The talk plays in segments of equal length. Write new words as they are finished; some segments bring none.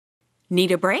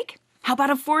Need a break? How about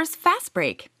a forest fast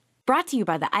break? Brought to you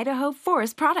by the Idaho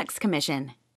Forest Products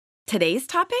Commission. Today's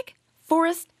topic?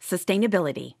 Forest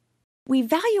sustainability. We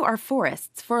value our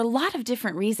forests for a lot of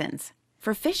different reasons.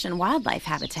 For fish and wildlife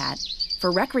habitat,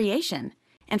 for recreation,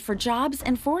 and for jobs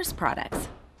and forest products.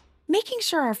 Making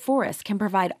sure our forests can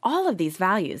provide all of these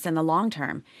values in the long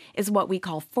term is what we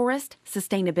call forest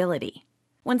sustainability.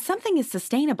 When something is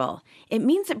sustainable, it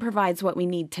means it provides what we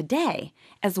need today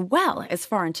as well as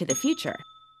far into the future.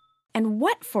 And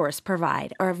what forests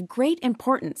provide are of great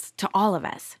importance to all of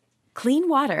us. Clean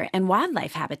water and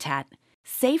wildlife habitat,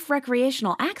 safe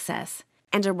recreational access,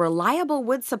 and a reliable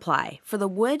wood supply for the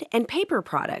wood and paper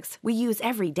products we use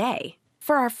every day.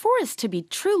 For our forests to be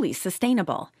truly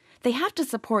sustainable, they have to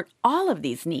support all of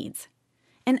these needs.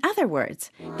 In other words,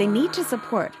 they need to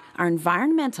support our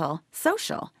environmental,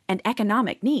 social, and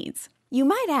economic needs. You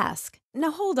might ask, now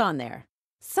hold on there.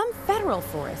 Some federal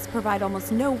forests provide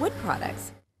almost no wood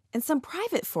products, and some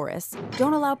private forests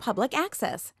don't allow public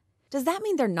access. Does that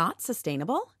mean they're not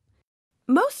sustainable?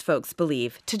 Most folks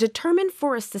believe to determine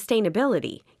forest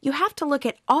sustainability, you have to look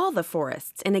at all the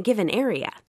forests in a given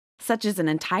area, such as an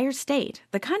entire state,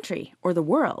 the country, or the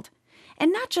world,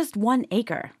 and not just 1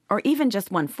 acre or even just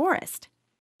one forest.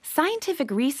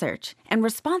 Scientific research and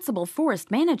responsible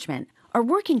forest management are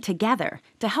working together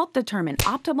to help determine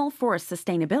optimal forest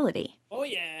sustainability. Oh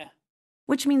yeah!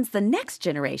 Which means the next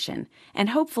generation, and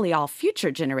hopefully all future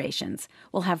generations,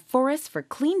 will have forests for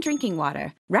clean drinking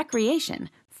water, recreation,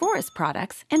 forest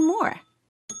products, and more.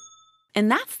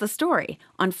 And that's the story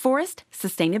on forest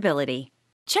sustainability.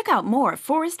 Check out more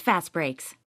Forest Fast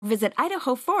Breaks. Visit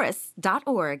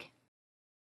idahoforests.org.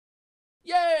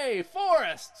 Yay,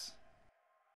 forests!